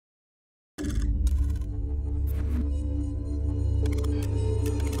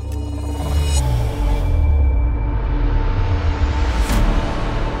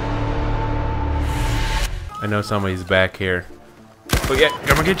know somebody's back here. Oh yeah,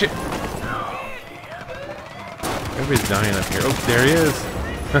 come on, get you. Everybody's dying up here. Oh, there he is.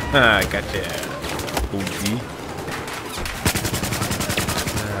 Haha, gotcha. OG.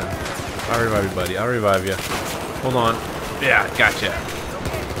 I'll revive you, buddy. I'll revive you. Hold on. Yeah, gotcha.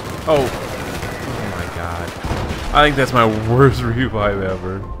 Oh. Oh my god. I think that's my worst revive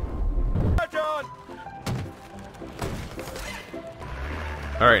ever.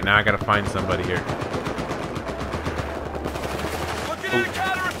 Alright, now I gotta find somebody here. Oh.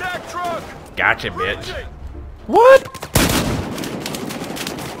 Gotcha, bitch. What?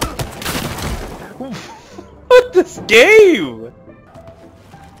 What this game?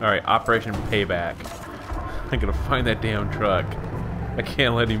 Alright, Operation Payback. I gotta find that damn truck. I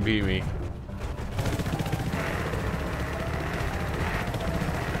can't let him beat me.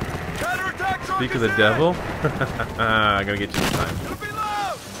 Speak of the devil? I gotta get you this time.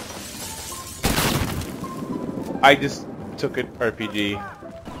 I just took an RPG.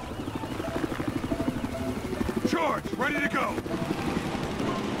 Charge, ready to go.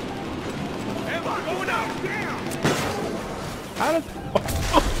 Ammo going out. Down. How did?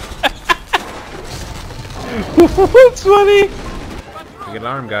 That's funny. Take an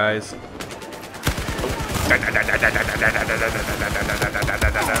arm, guys.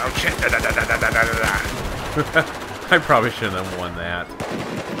 Oh shit. I probably shouldn't have won that.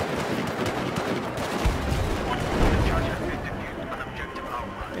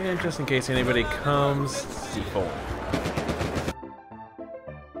 And just in case anybody comes, C4.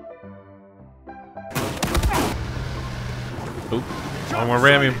 Oop. I'm gonna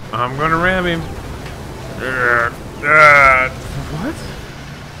ram him. I'm gonna ram him. What?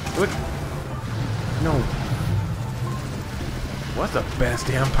 What? No. What's the best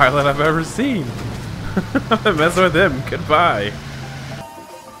damn pilot I've ever seen? I'm messing with him. Goodbye.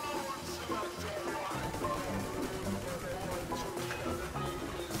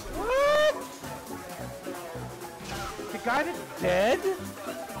 What? The guy that's dead?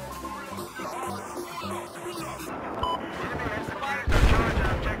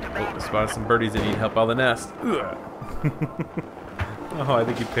 Oh, spotted some birdies that need help out of the nest. Oh, I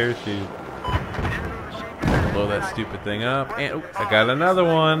think he parachuted. Blow that stupid thing up. And oh, I got another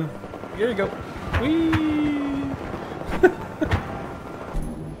one. Here you go. Whee!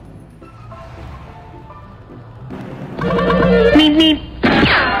 Meep meep.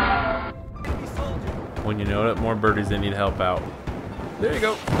 When you know it, more birdies that need help out. There you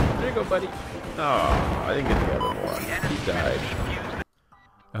go. There you go, buddy. Oh, I didn't get the other one. He died.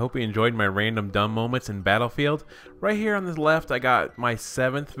 I hope you enjoyed my random dumb moments in Battlefield. Right here on the left, I got my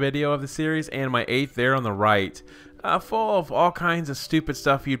 7th video of the series and my 8th there on the right. Full of all kinds of stupid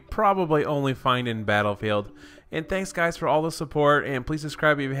stuff you'd probably only find in Battlefield. And thanks guys for all the support, and please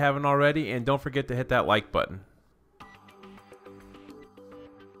subscribe if you haven't already, and don't forget to hit that like button.